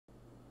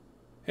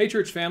Hey,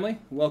 church family.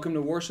 Welcome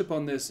to worship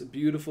on this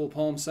beautiful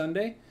Palm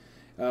Sunday.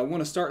 I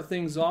want to start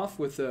things off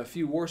with a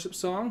few worship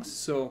songs.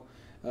 So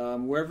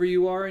wherever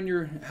you are in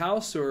your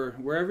house or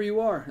wherever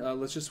you are,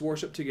 let's just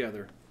worship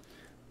together.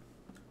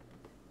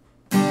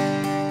 These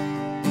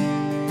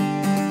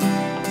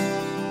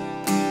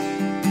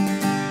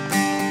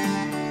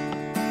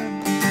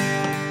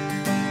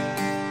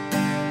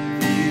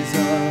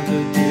are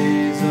the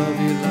days of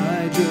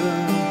Elijah.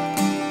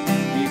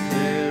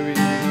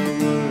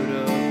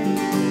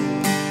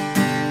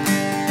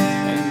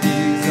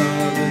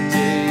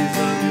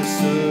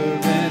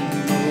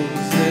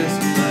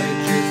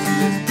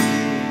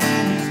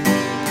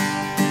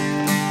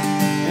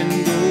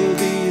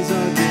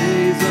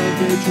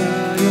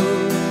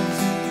 Trials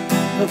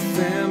of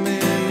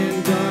famine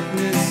and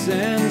darkness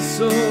and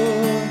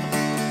sorrow.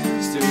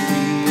 Still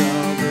we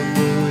are the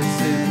voice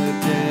in the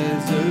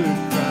desert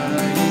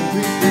crying,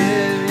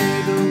 prepare ye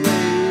the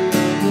way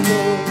of the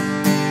Lord.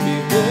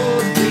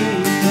 Behold, we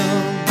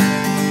come,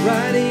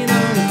 riding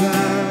on a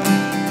cloud,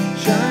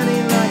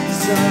 shining like the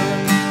sun.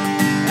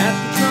 At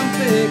the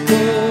trumpet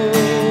call,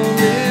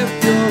 lift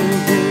your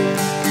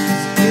voice,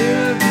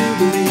 spirit of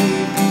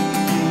jubilee,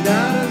 and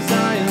out of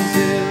Zion's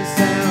hill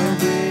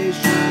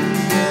salvation.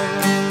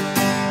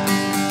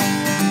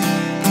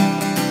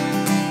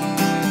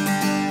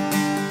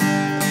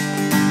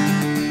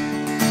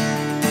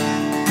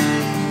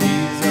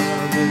 These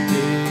are the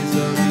days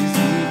of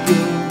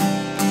Ezekiel,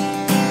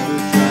 the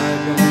dry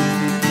bones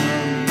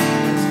becoming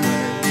as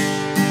flesh.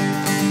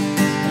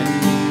 And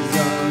these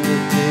are the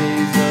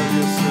days of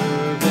your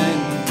servant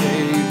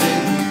David,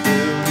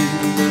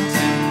 rebuilding the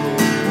temple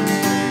of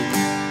faith.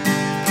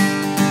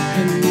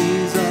 And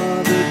these are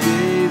the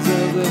days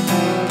of the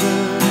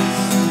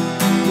harvest,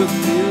 the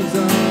fields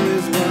are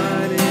as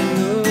wide in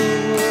the world.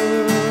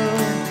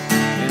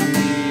 And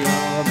we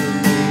are the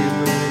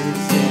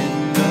laborers in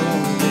the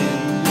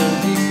vineyard,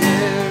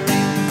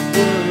 declaring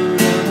the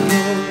word of the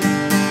Lord.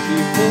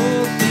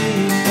 Behold, we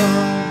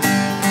come,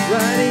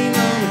 riding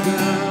on the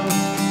cloud,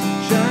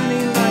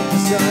 shining like the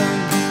sun.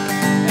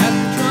 At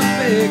the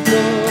trumpet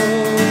call,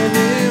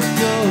 lift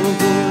your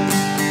voice,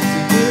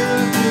 the year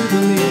of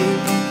jubilee,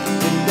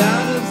 and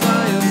out of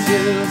Zion's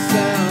hill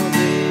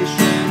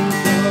salvation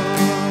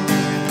comes.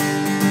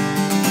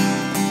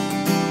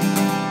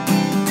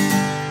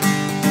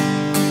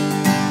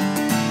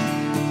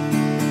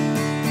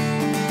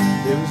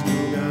 There was no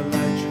God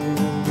like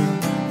Jehovah.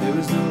 There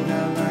was no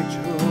God like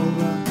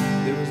Jehovah.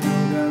 There was no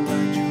God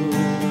like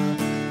Jehovah.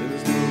 There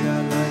was no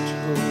God like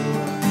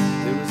Jehovah.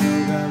 There was no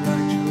God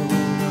like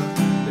Jehovah.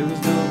 There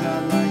was no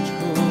God like Jehovah.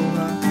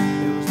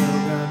 There was no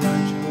God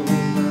like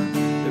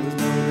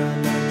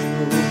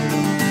Jehovah.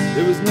 There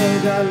was no God like Jehovah. There was no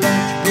God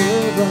like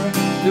Jehovah.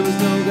 There was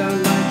no God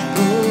like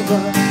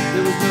Jehovah.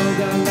 There was no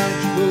God like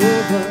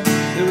Jehovah.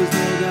 There was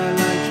no God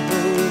like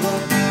Jehovah.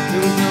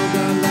 There was no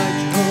God like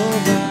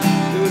Jehovah.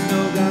 There was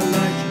no God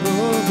like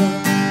Jehovah.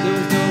 There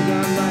was no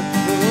God like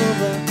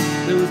Jehovah.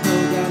 There was no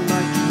God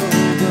like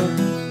Jehovah.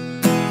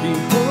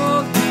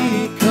 Behold, we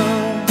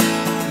come,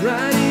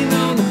 riding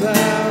on the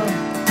cloud,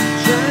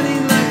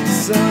 shining like the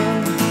sun.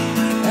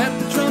 At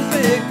the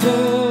trumpet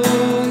call,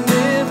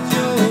 lift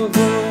your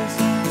voice,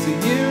 it's a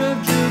year of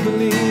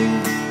jubilee,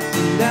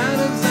 and out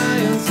of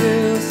Zion's hill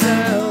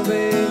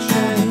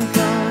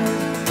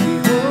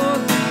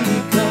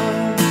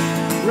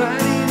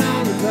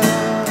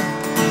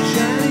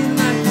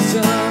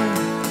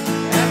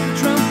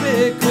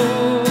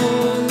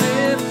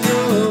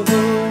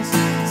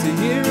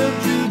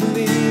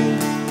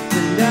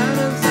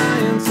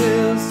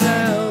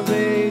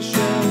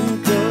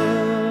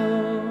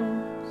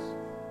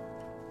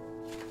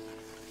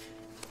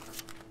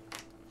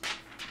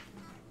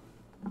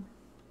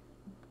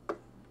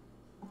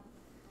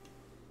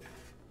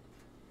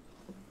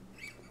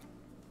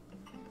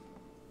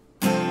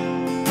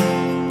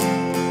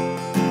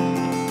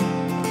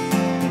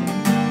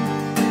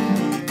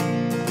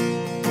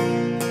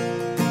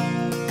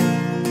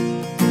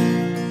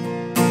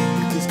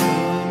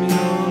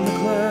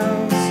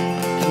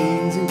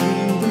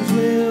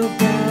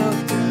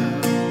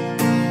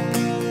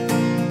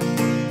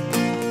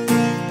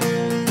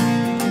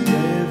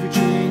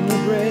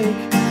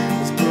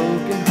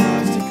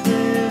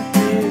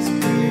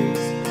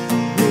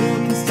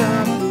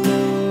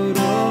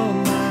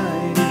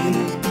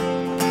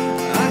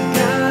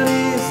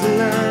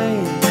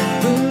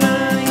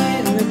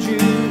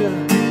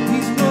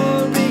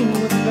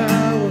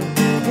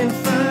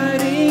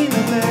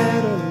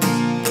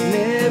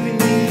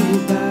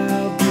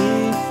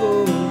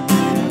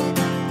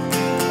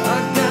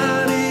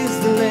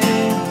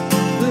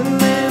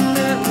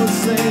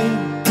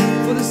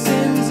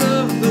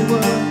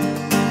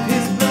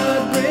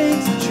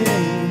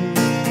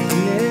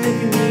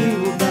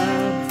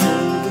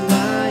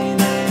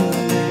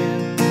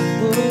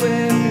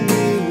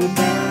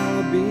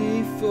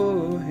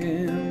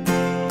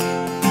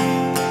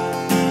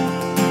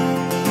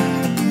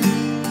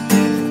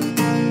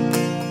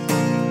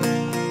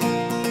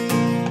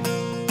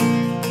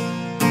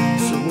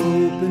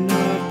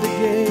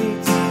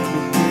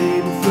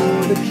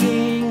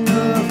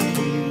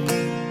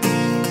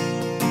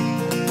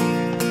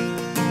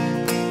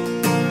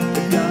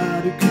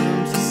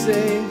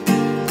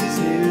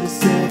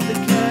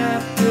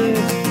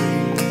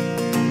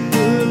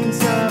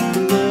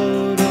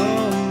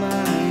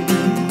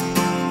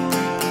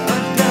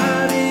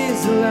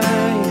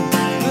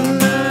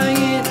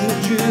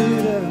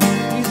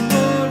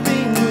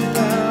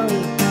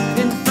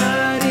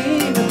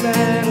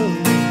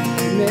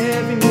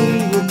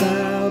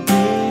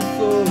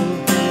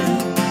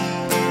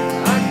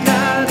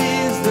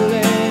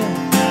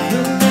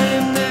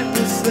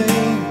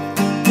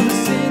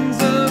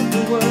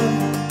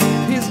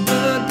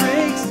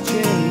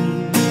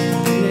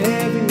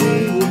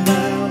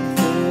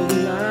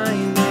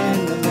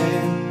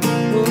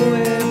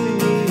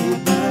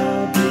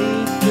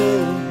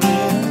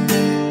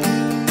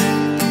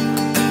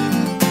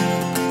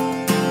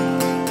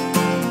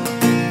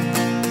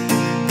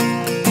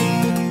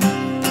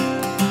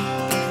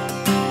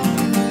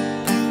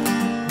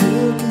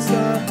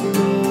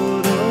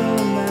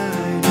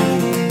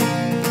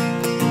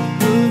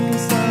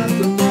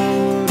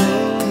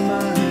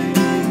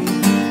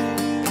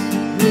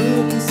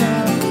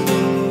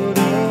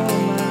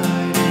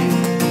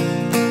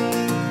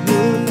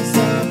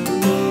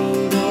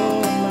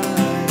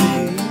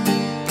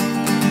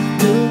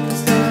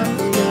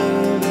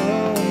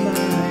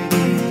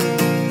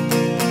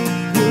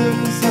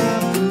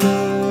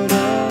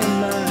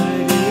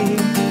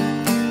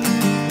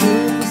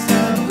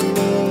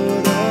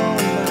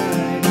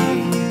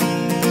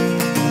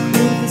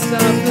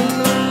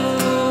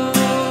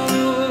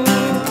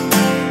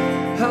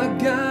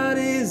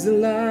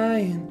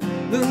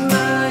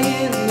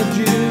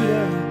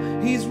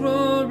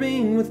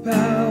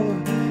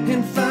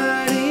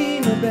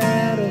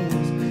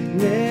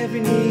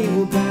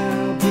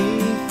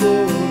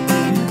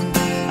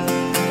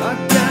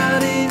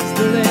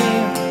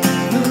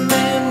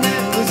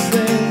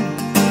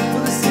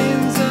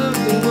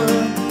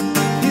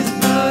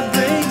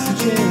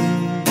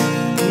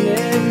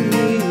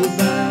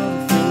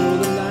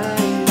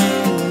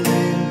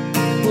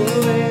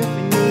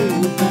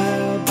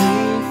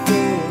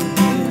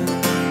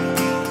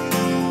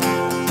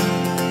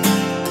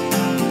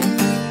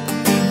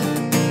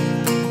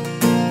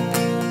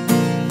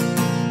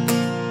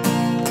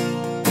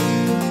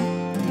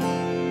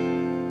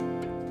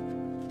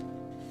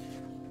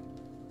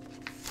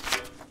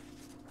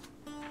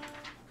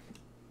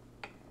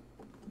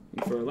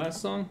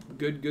last song,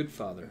 Good, Good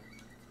Father.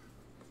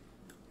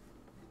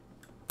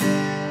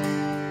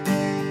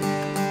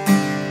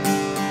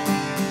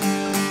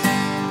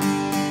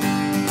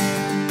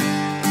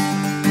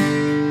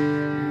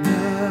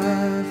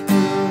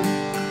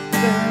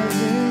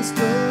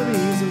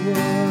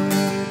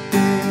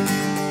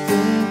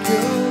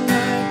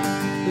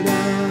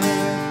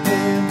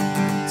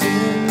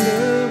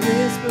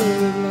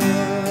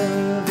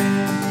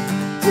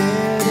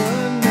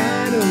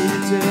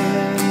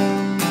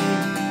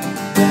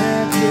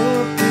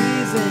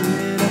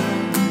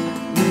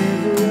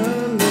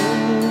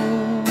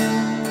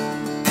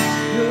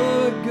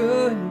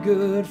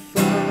 Good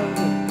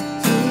Father,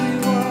 who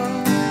you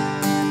are,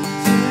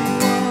 who you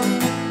are,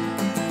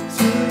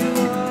 who you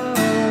are.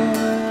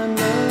 I'm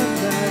loved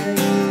by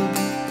you.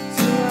 It's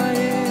who I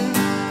am,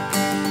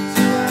 it's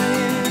who I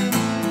am,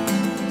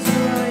 it's who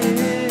I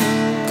am.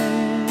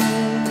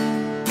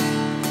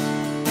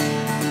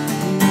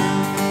 Now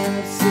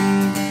I've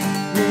seen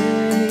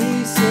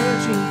many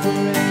searching for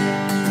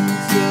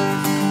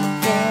answers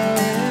far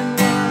and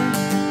wide,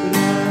 but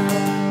I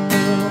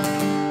know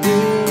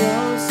we're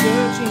all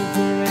searching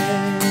for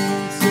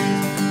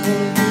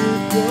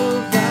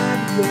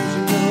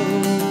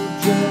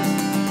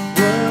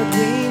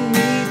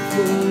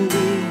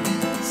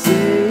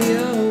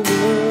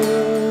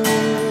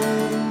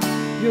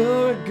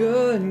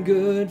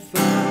good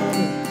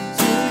Father, it's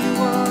who you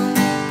are,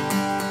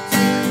 it's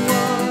who you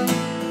are,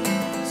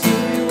 it's who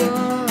you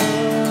are.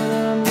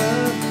 I'm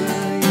loved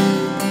by you.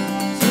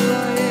 It's who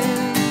I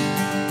am,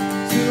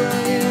 it's who I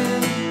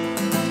am,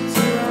 it's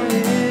who I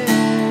am.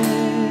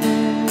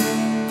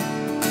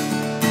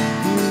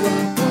 You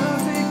are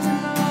perfect in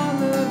all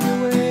of your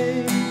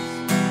ways.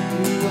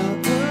 You are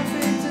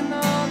perfect in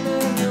all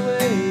of your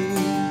ways.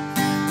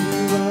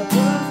 You are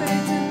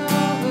perfect in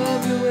all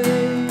of your ways.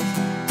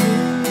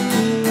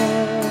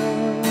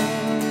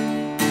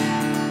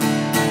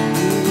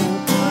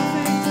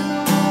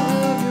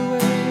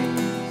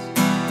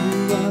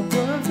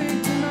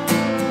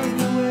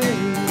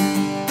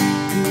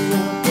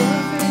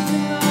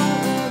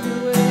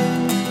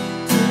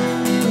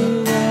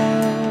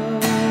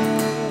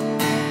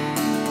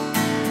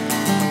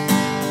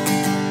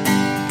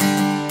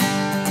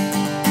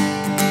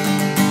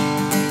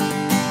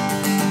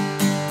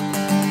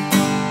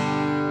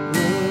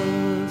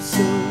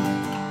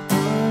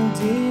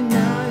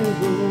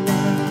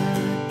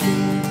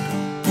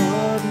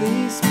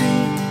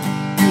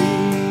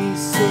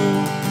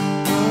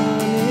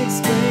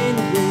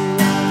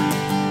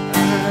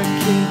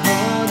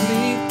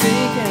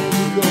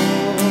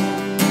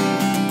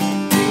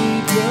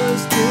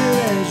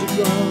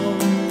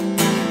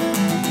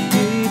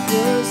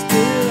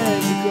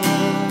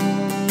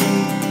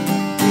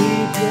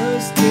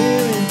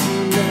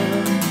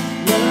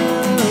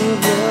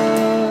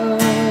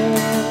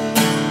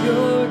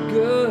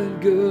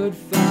 Good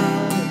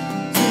Father,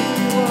 it's who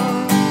you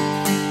are,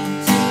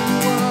 it's who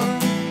you are,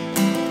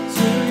 it's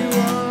who you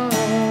are.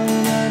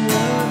 I'm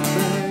loved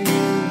by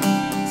you.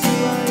 It's who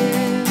I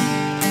am,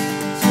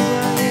 it's who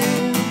I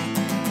am,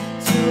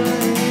 it's who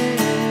I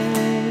am.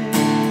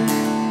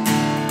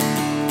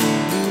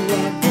 You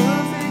are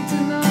perfect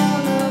in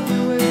all of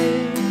your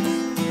ways.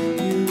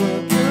 You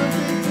are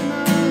perfect in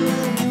all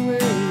of your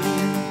ways.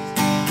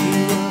 You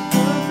are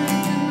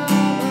perfect in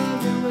all of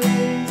your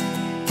ways.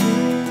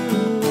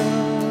 You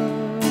are.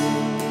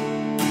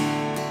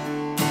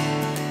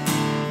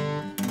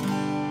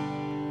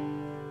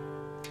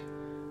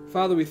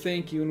 Father, we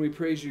thank you and we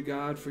praise you,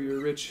 God, for your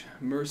rich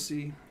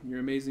mercy, your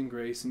amazing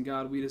grace. And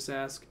God, we just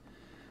ask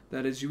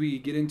that as we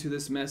get into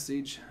this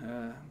message,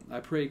 I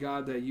pray,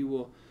 God, that you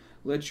will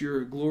let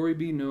your glory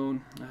be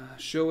known.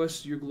 Show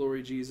us your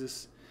glory,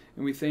 Jesus.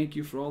 And we thank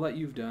you for all that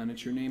you've done.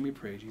 It's your name we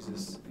pray,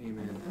 Jesus.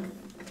 Amen.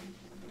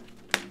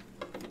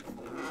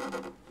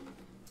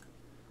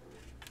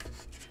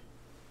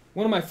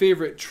 One of my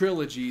favorite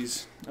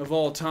trilogies of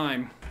all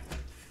time,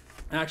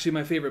 actually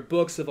my favorite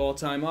books of all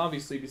time,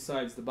 obviously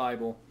besides the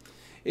Bible,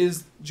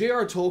 is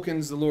J.R.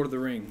 Tolkien's The Lord of the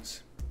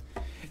Rings.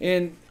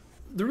 And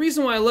the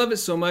reason why I love it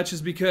so much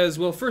is because,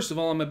 well, first of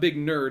all, I'm a big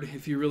nerd,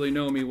 if you really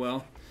know me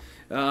well.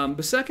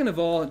 But second of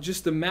all,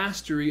 just the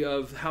mastery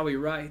of how he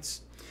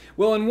writes.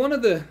 Well, in one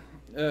of the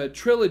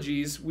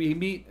trilogies, we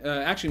meet,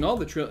 actually in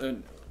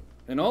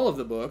all of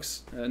the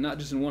books, not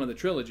just in one of the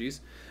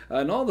trilogies,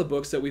 in all the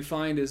books that we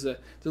find is the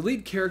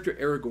lead character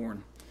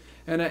Aragorn.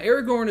 And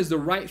Aragorn is the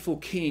rightful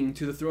king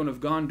to the throne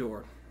of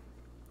Gondor.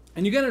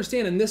 And you got to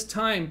understand, in this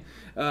time,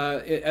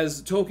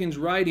 as Tolkien's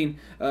writing,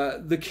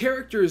 the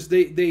characters,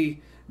 they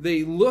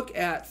look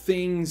at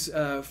things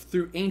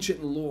through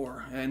ancient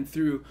lore and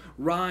through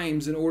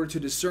rhymes in order to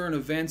discern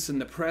events in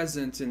the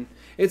present. And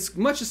it's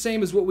much the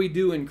same as what we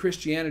do in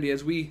Christianity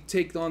as we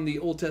take on the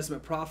Old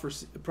Testament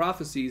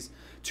prophecies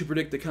to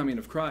predict the coming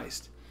of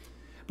Christ.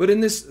 But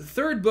in this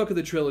third book of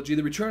the trilogy,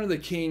 The Return of the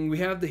King, we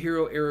have the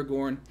hero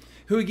Aragorn,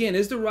 who again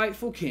is the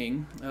rightful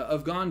king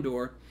of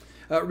Gondor,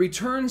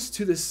 returns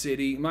to the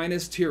city,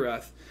 Minas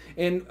Tirith.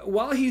 And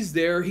while he's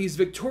there, he's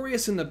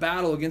victorious in the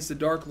battle against the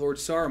Dark Lord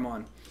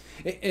Saruman.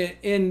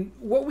 And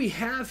what we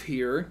have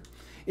here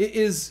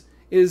is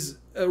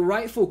a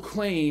rightful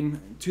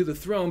claim to the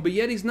throne, but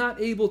yet he's not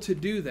able to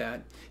do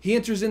that. He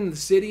enters into the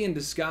city in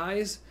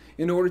disguise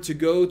in order to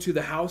go to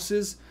the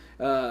houses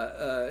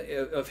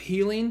of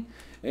healing.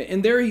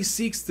 And there he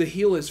seeks to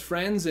heal his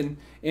friends and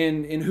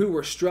who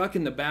were struck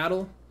in the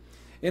battle.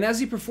 And as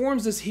he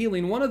performs this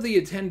healing, one of the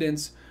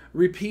attendants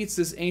repeats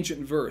this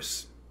ancient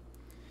verse.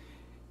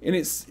 And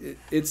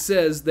it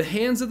says, "The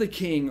hands of the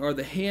king are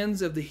the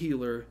hands of the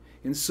healer,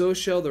 and so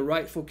shall the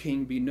rightful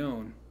king be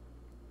known."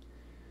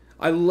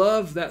 I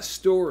love that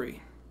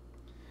story.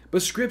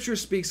 But Scripture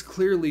speaks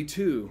clearly,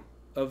 too,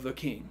 of the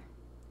king.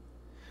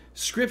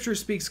 Scripture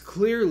speaks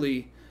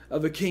clearly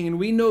of a king, and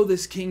we know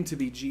this king to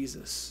be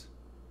Jesus.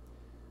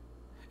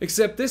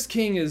 Except this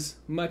king is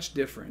much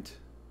different.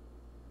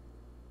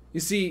 You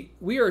see,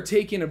 we are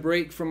taking a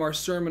break from our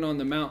Sermon on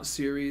the Mount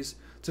series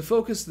to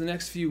focus the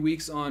next few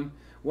weeks on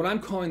what I'm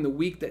calling the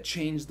week that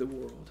changed the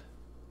world.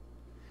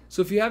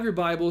 So if you have your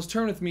Bibles,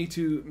 turn with me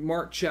to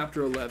Mark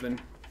chapter 11.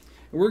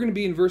 And we're going to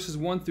be in verses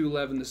 1 through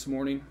 11 this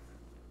morning.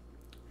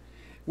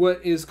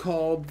 What is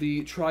called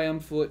the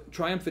triumphant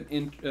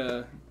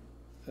entry.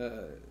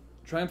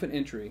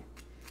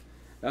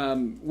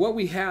 What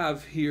we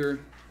have here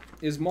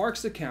is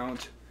Mark's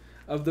account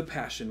of the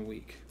Passion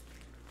Week.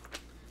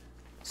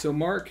 So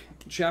Mark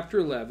chapter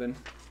 11,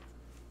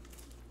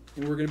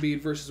 and we're going to be in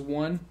verses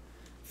 1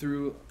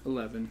 through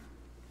 11.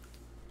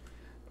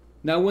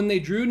 Now when they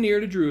drew near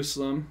to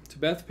Jerusalem, to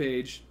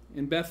Bethphage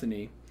and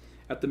Bethany,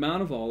 at the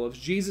Mount of Olives,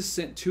 Jesus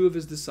sent 2 of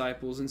his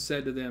disciples and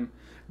said to them,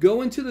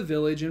 "Go into the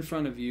village in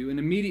front of you, and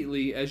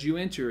immediately as you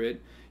enter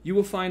it, you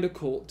will find a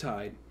colt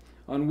tied,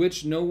 on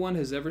which no one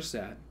has ever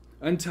sat.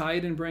 Untie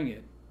it and bring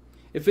it.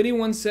 If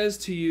anyone says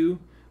to you,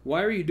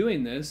 'Why are you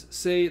doing this?'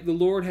 say, 'The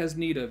Lord has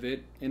need of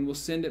it, and will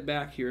send it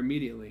back here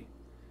immediately.'"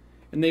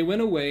 And they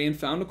went away and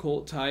found a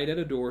colt tied at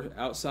a door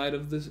outside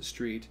of the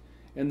street,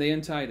 and they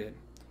untied it.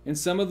 And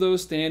some of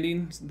those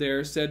standing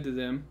there said to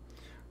them,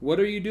 "What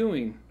are you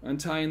doing,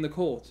 untying the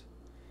colt?"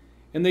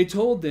 And they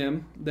told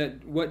them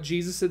that what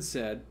Jesus had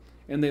said,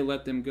 and they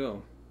let them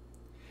go.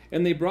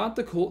 And they brought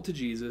the colt to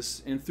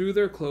Jesus, and threw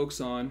their cloaks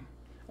on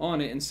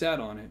it, and sat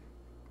on it.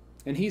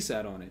 And he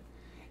sat on it.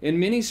 And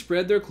many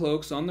spread their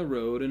cloaks on the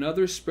road, and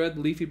others spread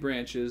leafy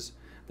branches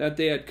that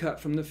they had cut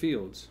from the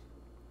fields.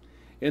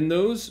 And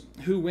those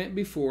who went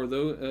before,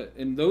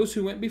 and those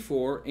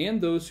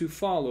who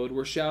followed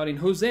were shouting,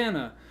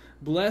 "Hosanna!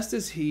 Blessed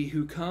is he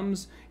who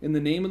comes in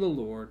the name of the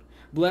Lord.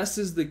 Blessed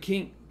is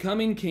the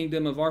coming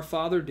kingdom of our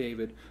father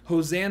David.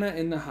 Hosanna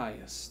in the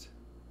highest."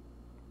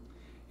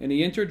 And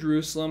he entered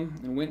Jerusalem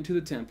and went to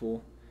the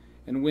temple.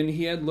 And when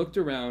he had looked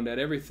around at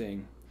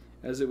everything,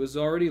 as it was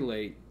already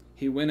late,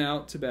 he went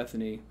out to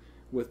Bethany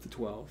with the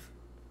 12.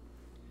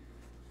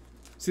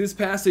 See, this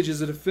passage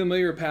is a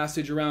familiar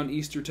passage around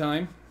Easter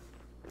time.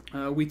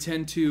 We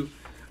tend to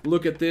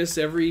look at this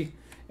every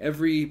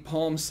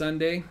Palm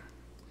Sunday.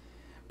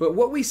 But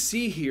what we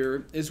see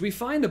here is we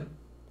find a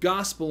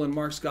gospel in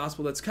Mark's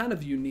gospel that's kind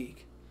of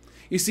unique.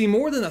 You see,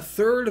 more than a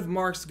third of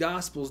Mark's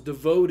gospel is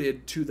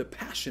devoted to the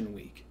Passion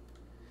Week.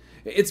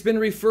 It's been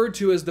referred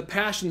to as the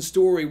Passion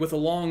story with a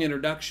long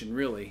introduction,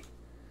 really.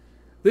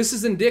 This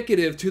is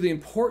indicative to the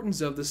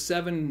importance of the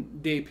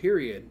 7-day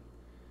period.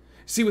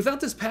 See, without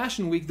this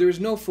Passion Week, there is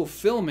no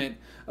fulfillment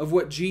of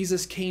what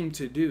Jesus came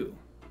to do.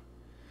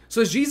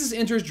 So as Jesus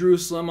enters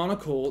Jerusalem on a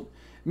colt,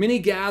 many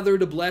gather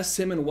to bless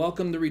him and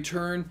welcome the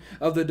return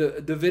of the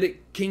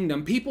Davidic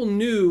kingdom. People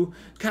knew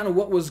kind of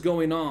what was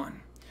going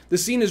on. The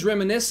scene is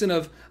reminiscent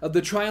of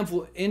the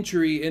triumphal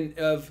entry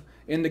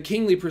in the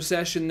kingly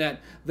procession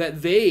that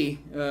they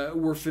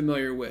were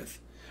familiar with.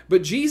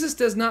 But Jesus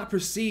does not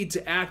proceed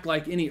to act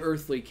like any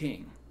earthly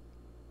king.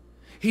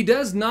 He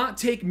does not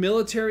take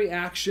military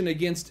action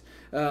against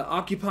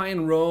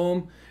occupying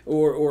Rome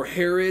or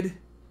Herod.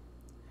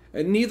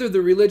 Neither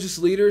the religious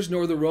leaders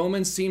nor the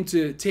Romans seem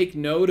to take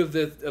note of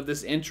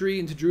this entry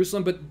into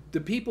Jerusalem, but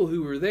the people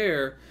who were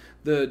there,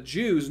 the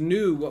Jews,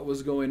 knew what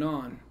was going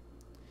on.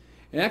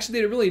 And actually,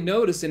 they didn't really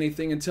notice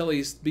anything until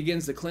he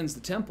begins to cleanse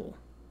the temple.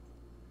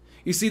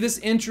 You see, this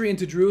entry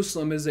into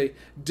Jerusalem is a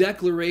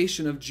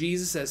declaration of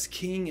Jesus as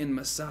King and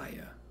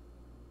Messiah.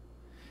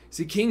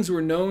 See, kings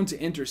were known to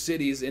enter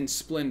cities in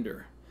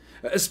splendor.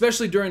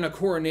 Especially during a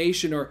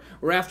coronation or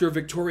after a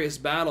victorious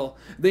battle.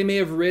 They may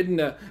have ridden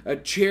a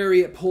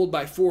chariot pulled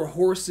by 4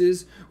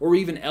 horses or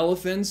even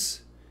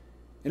elephants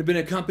and have been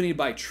accompanied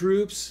by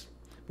troops.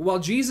 But while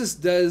Jesus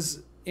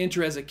does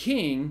enter as a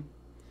king,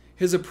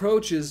 his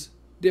approach is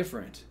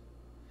different.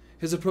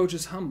 His approach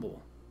is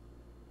humble.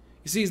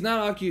 You see, he's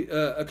not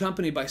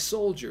accompanied by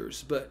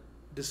soldiers, but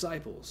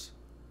disciples.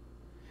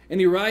 And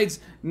he rides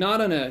not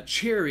on a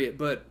chariot,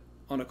 but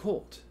on a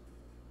colt.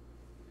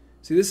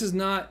 See, this is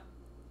not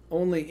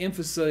only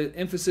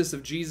emphasis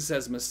of Jesus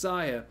as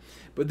Messiah,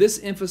 but this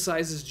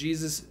emphasizes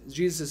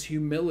Jesus'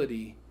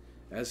 humility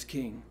as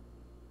king.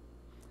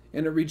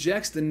 And it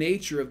rejects the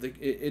nature of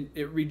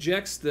it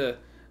rejects the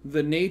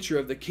the nature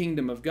of the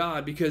kingdom of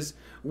God, because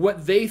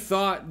what they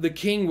thought the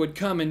king would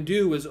come and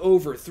do was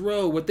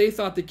overthrow. What they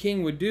thought the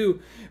king would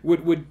do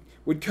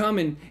would come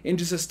and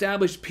just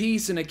establish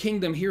peace and a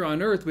kingdom here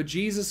on earth. But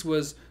Jesus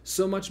was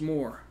so much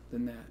more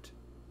than that.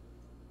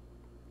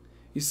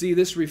 You see,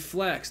 this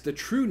reflects the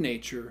true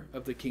nature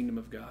of the kingdom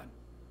of God,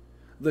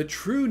 the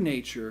true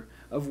nature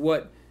of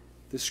what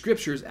the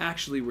scriptures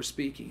actually were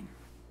speaking.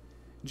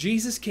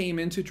 Jesus came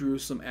into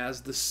Jerusalem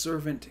as the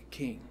servant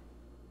king.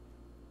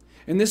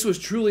 And this was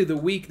truly the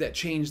week that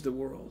changed the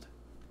world.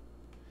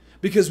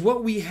 Because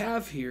what we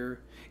have here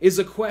is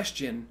a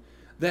question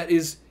that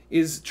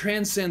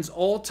transcends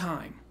all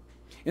time.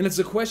 And it's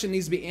a question that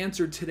needs to be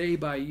answered today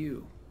by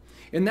you.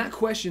 And that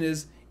question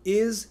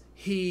is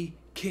he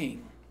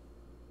king?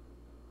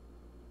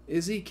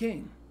 Is he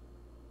king?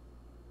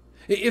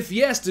 If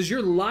yes, does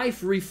your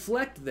life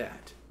reflect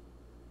that?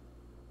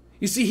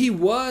 You see, he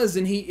was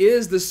and he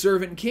is the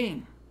servant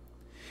king.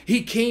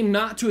 He came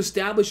not to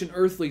establish an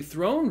earthly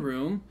throne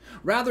room.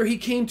 Rather, he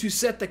came to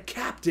set the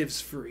captives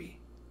free.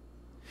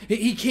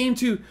 He came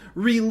to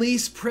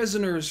release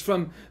prisoners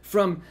from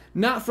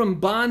not from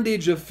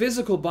bondage of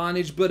physical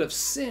bondage, but of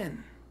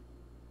sin.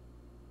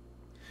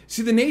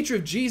 See, the nature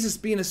of Jesus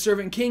being a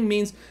servant king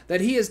means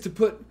that he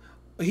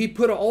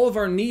put all of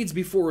our needs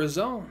before his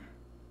own.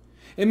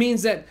 It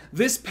means that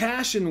this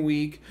Passion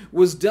Week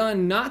was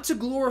done not to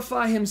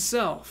glorify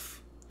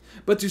himself,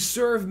 but to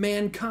serve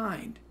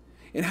mankind.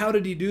 And how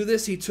did he do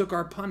this? He took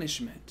our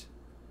punishment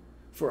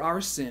for our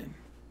sin.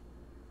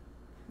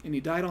 And he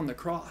died on the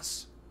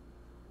cross.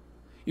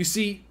 You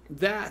see,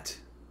 that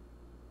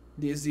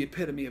is the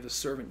epitome of a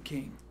servant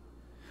king.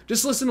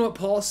 Just listen to what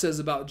Paul says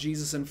about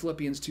Jesus in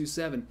Philippians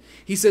 2:7.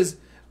 He says,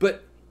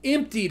 but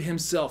emptied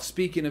himself,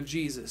 speaking of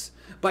Jesus,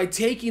 by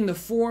taking the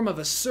form of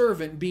a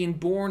servant, being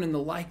born in the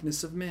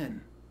likeness of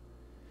men.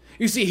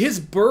 You see, his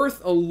birth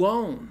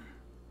alone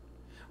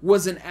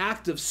was an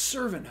act of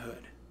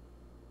servanthood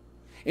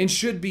and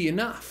should be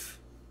enough.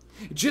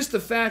 Just the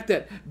fact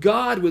that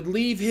God would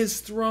leave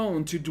his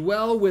throne to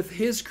dwell with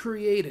his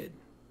created,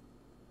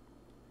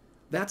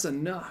 that's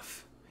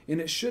enough,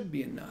 and it should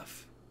be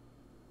enough.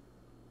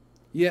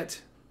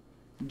 Yet,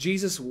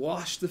 Jesus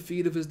washed the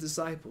feet of his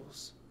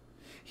disciples.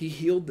 He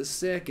healed the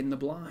sick and the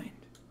blind.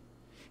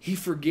 He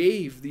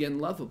forgave the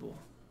unlovable.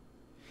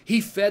 He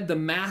fed the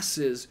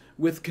masses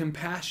with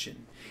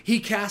compassion. He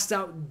cast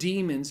out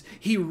demons.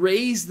 He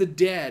raised the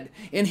dead,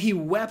 and he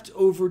wept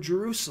over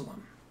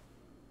Jerusalem.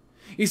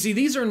 You see,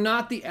 these are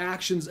not the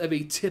actions of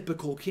a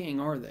typical king,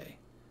 are they?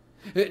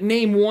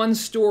 Name one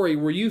story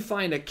where you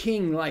find a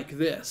king like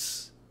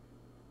this.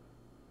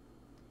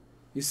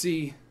 You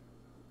see,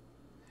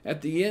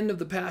 at the end of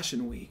the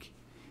Passion Week,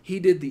 he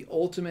did the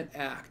ultimate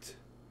act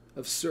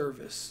of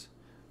service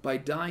by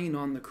dying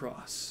on the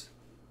cross.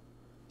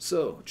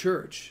 So,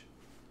 church,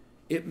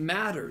 it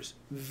matters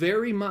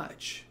very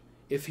much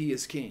if he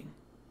is king.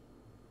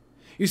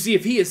 You see,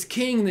 if he is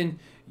king, then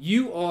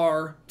you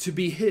are to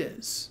be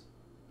his.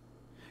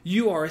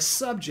 You are a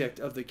subject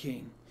of the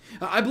king.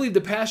 I believe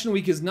the Passion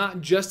Week is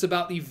not just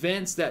about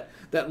events that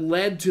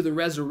led to the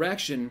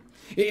resurrection.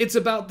 It's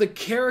about the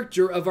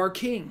character of our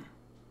king.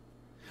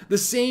 The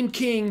same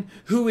king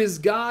who is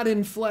God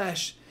in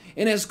flesh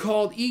and has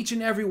called each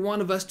and every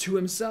one of us to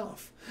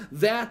himself.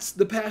 That's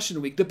the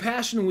Passion Week. The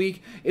Passion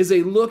Week is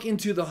a look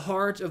into the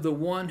heart of the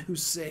one who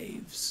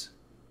saves.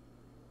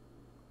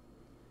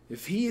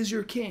 If he is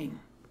your king,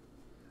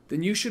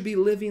 then you should be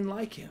living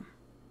like him.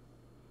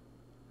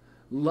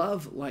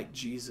 Love like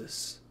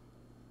Jesus.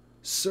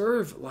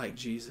 Serve like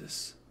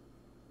Jesus.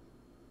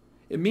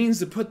 It means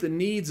to put the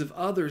needs of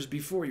others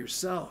before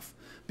yourself,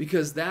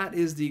 because that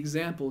is the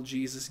example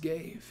Jesus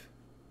gave.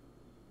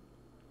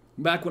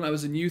 Back when I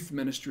was in youth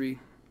ministry,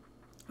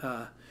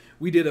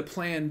 we did a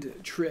planned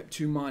trip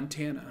to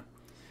Montana.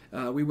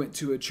 We went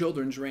to a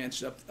children's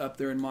ranch up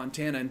there in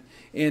Montana,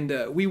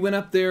 and we went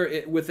up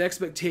there with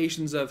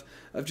expectations of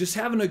just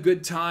having a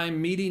good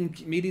time,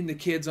 meeting the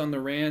kids on the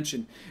ranch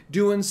and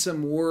doing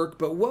some work.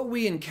 But what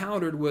we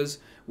encountered was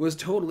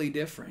totally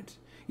different.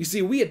 You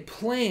see, we had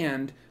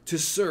planned to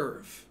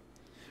serve.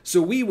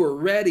 So we were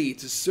ready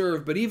to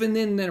serve, but even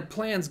in their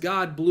plans,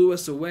 God blew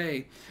us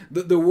away.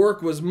 The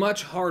work was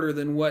much harder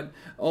than what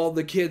all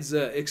the kids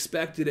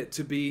expected it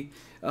to be.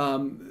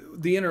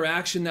 The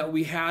interaction that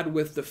we had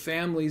with the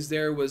families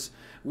there was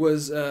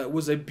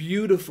a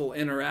beautiful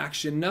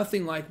interaction,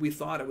 nothing like we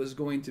thought it was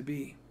going to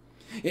be.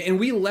 And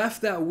we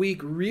left that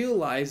week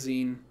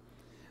realizing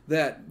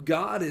that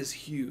God is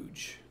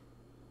huge,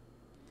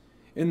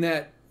 and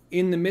that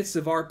in the midst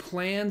of our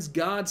plans,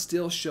 God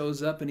still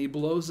shows up and he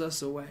blows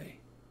us away.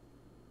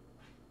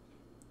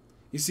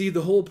 You see,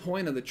 the whole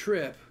point of the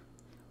trip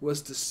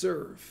was to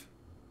serve.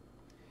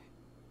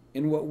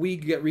 And what we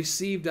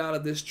received out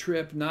of this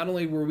trip, not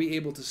only were we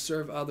able to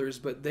serve others,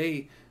 but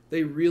they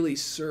really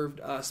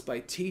served us by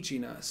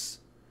teaching us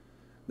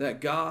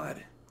that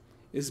God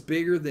is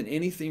bigger than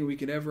anything we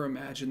could ever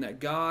imagine,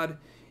 that God,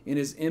 in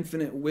his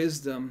infinite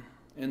wisdom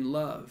and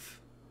love,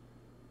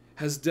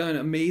 has done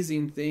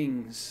amazing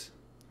things,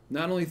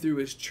 not only through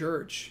his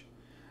church,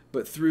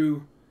 but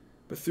through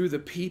but through the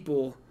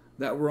people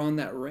that were on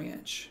that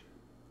ranch.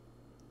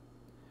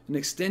 An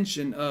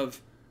extension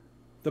of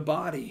the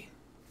body.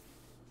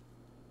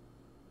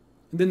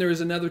 And then there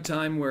was another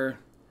time where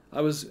I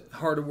was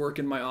hard at work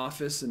in my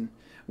office, and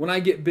when I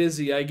get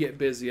busy, I get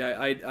busy.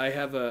 I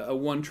have a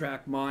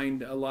one-track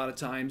mind a lot of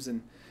times,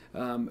 and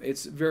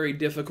it's very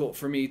difficult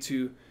for me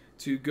to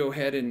go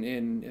ahead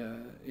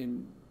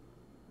and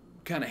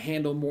kind of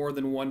handle more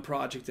than one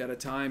project at a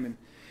time.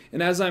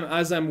 And as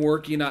I'm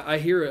working, I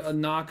hear a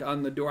knock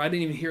on the door. I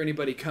didn't even hear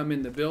anybody come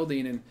in the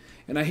building,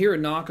 and I hear a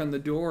knock on the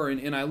door,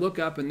 and I look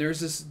up, and there's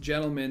this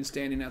gentleman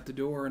standing at the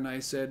door, and I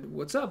said,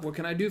 "What's up? What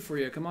can I do for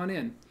you? Come on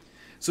in."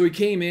 So he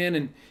came in,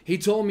 and he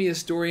told me a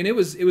story, and it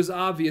was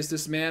obvious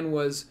this man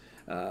was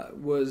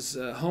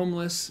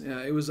homeless.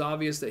 It was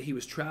obvious that he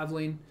was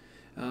traveling,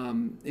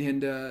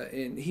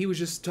 and he was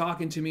just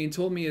talking to me and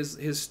told me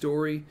his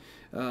story.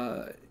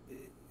 But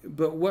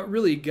what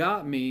really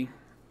got me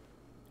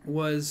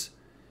was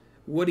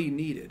what he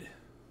needed.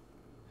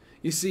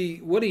 You see,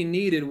 what he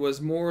needed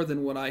was more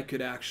than what I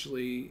could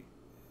actually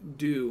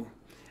do,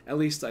 at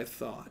least I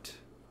thought,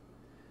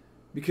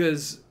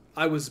 because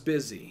I was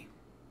busy.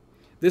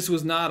 This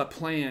was not a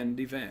planned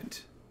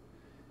event.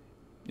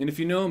 And if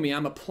you know me,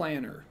 I'm a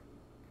planner.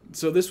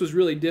 So this was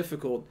really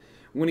difficult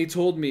when he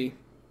told me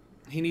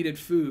he needed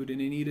food and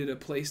he needed a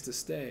place to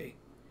stay.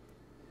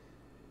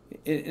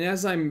 And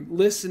as I'm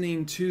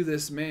listening to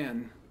this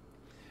man,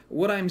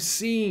 what I'm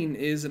seeing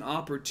is an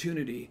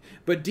opportunity.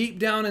 But deep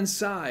down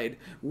inside,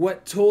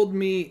 what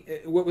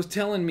was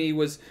telling me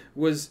was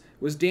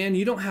Dan,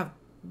 you don't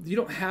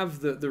have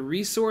the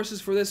resources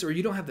for this, or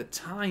you don't have the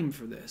time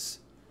for this.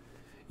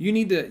 You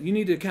need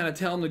to kind of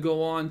tell him to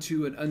go on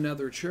to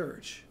another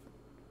church.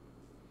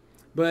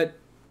 But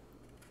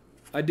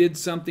I did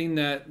something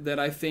that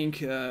I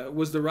think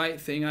was the right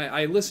thing.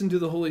 I listened to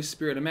the Holy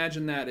Spirit.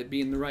 Imagine that, it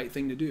being the right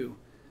thing to do.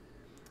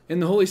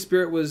 And the Holy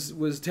Spirit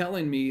was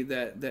telling me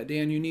that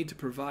Dan, you need to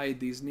provide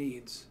these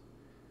needs.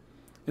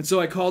 And so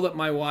I called up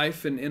my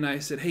wife and I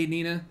said, "Hey,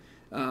 Nina,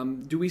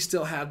 do we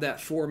still have that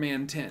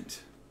 4-man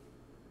tent?"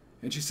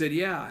 And she said,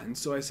 "Yeah." And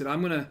so I said,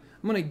 I'm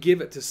gonna give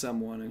it to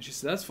someone. And she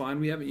said, "That's fine.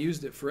 We haven't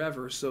used it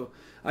forever." So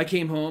I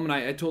came home and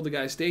I told the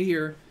guy, "Stay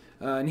here."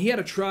 And he had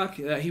a truck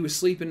that he was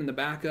sleeping in the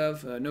back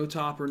of, no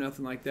top or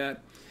nothing like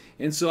that.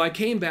 And so I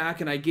came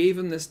back and I gave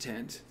him this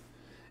tent.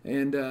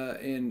 And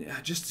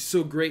just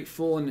so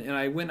grateful. And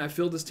I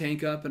filled his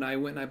tank up, and I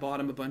went and I bought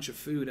him a bunch of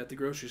food at the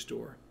grocery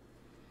store.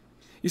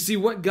 You see,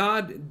 what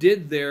God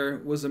did there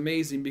was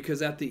amazing,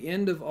 because at the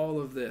end of all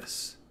of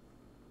this,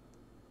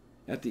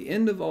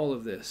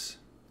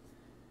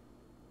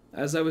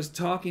 as I was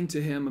talking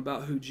to him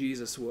about who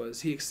Jesus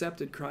was, he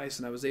accepted Christ,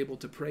 and I was able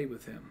to pray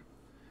with him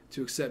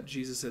to accept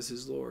Jesus as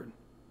his Lord.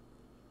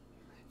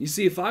 You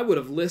see, if I would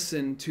have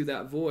listened to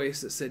that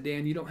voice that said,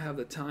 "Dan, you don't have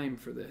the time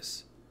for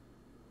this,"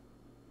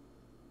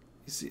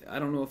 you see, I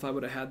don't know if I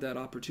would have had that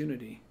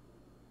opportunity.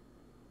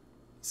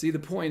 See, the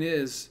point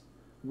is,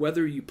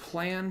 whether you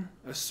plan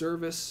a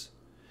service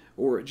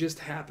or it just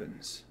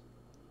happens,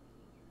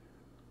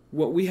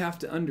 what we have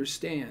to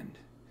understand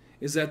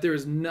is that there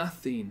is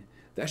nothing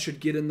that should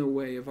get in the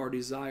way of our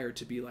desire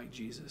to be like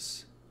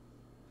Jesus.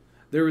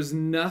 There is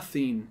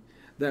nothing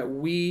that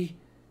we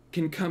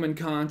can come in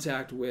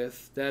contact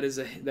with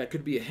that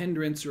could be a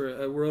hindrance or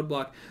a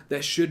roadblock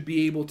that should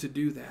be able to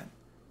do that.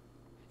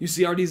 You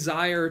see, our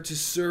desire to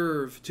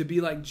serve, to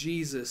be like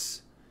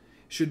Jesus,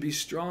 should be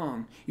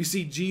strong. You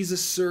see,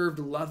 Jesus served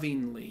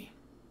lovingly.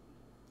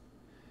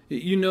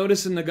 You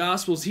notice in the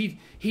Gospels,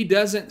 he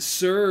doesn't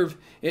serve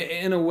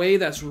in a way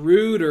that's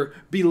rude or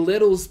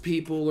belittles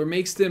people or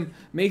makes them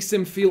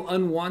feel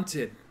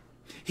unwanted.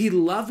 He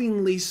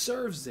lovingly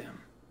serves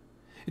them.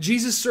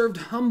 Jesus served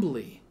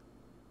humbly.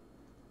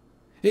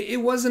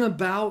 It wasn't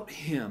about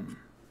him.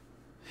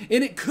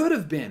 And it could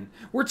have been.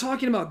 We're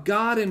talking about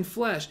God in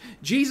flesh.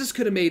 Jesus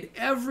could have made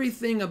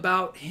everything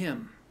about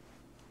him.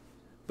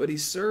 But he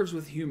serves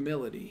with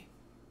humility.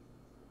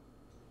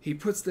 He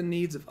puts the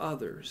needs of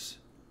others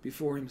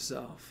before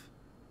himself.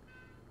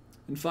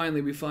 And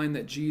finally, we find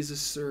that Jesus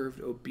served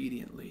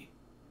obediently.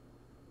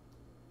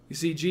 You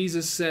see,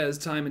 Jesus says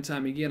time and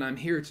time again, "I'm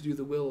here to do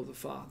the will of the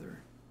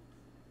Father."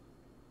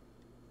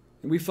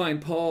 And we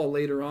find Paul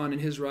later on in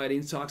his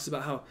writings talks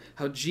about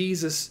how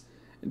Jesus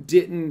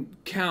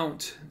didn't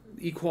count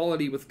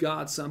equality with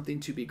God something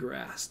to be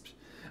grasped.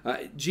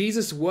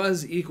 Jesus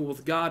was equal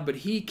with God, but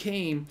he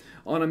came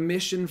on a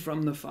mission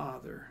from the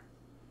Father,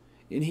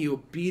 and he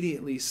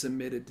obediently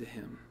submitted to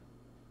him.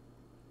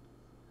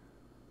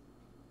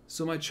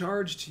 So my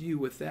charge to you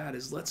with that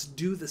is, let's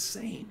do the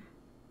same.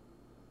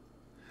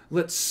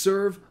 Let's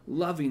serve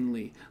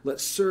lovingly.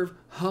 Let's serve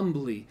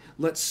humbly.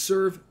 Let's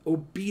serve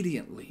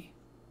obediently.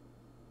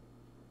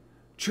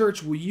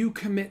 Church, will you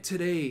commit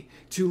today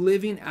to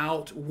living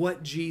out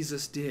what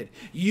Jesus did?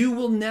 You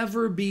will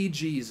never be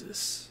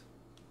Jesus.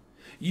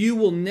 You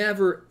will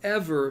never,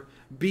 ever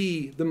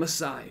be the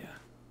Messiah.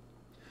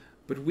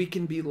 But we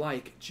can be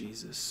like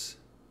Jesus.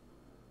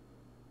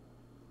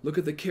 Look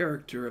at the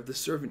character of the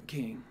servant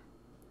king.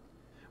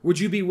 Would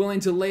you be willing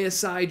to lay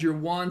aside your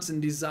wants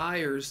and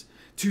desires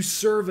to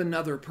serve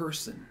another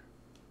person?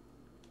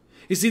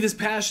 You see, this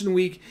Passion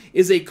Week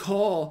is a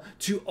call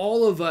to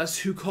all of us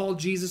who call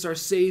Jesus our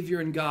Savior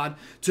and God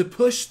to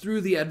push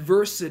through the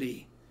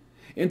adversity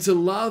and to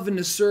love and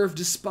to serve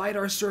despite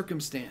our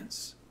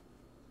circumstance.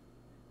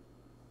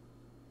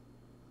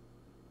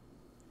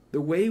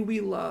 The way we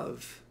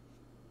love,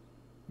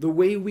 the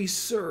way we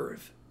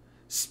serve,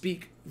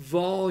 speak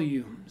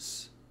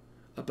volumes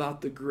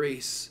about the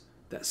grace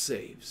that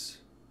saves.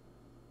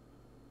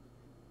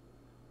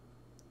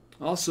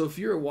 Also, if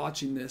you're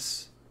watching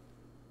this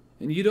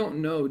and you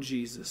don't know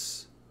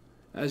Jesus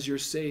as your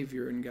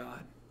Savior and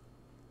God,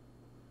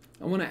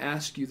 I want to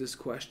ask you this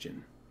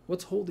question.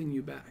 What's holding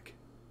you back?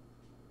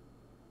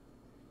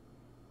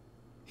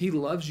 He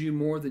loves you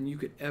more than you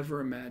could ever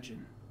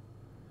imagine.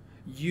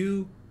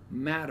 You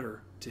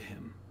matter to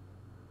him.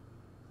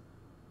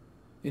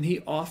 And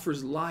he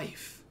offers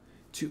life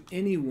to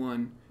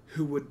anyone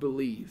who would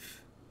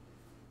believe.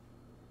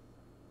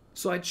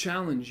 So I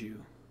challenge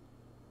you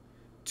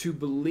to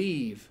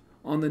believe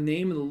on the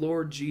name of the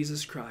Lord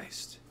Jesus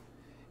Christ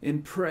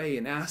and pray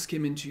and ask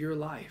him into your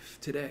life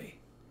today.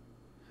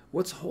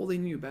 What's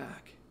holding you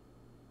back?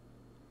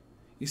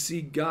 You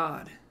see,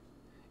 God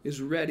is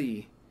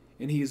ready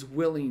and he is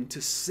willing to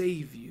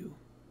save you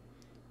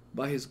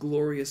by his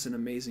glorious and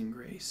amazing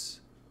grace.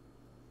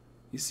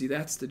 You see,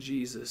 that's the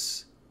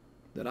Jesus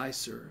that I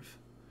serve.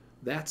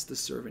 That's the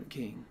servant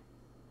king.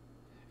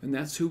 And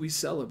that's who we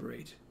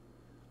celebrate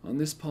on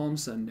this Palm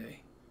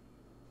Sunday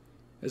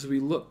as we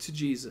look to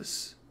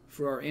Jesus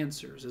for our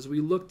answers, as we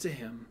look to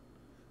him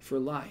for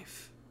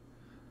life.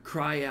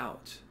 Cry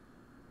out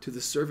to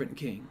the servant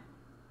king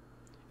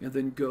and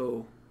then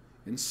go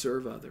and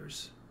serve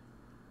others.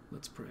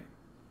 Let's pray.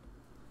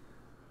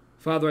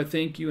 Father, I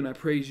thank you and I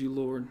praise you,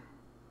 Lord,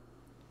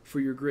 for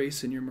your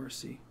grace and your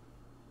mercy.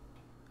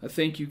 I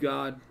thank you,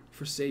 God,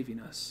 for saving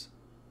us,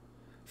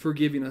 for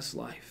giving us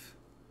life.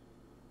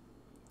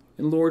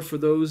 And Lord, for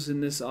those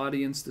in this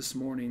audience this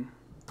morning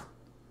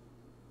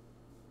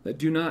that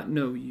do not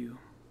know you,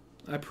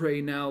 I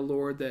pray now,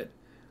 Lord, that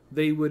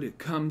they would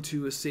come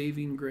to a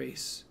saving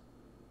grace,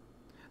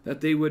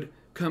 that they would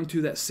come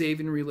to that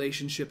saving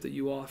relationship that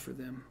you offer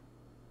them.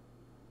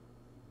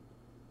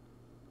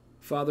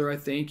 Father, I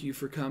thank you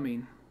for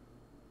coming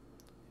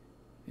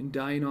and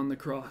dying on the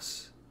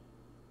cross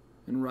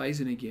and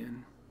rising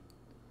again.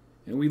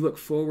 And we look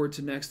forward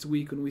to next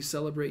week when we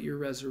celebrate your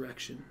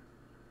resurrection.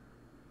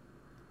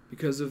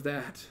 Because of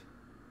that,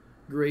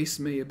 grace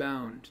may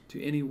abound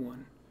to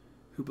anyone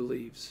who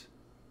believes.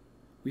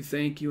 We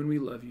thank you and we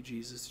love you,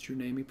 Jesus. In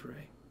your name we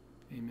pray.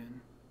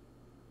 Amen.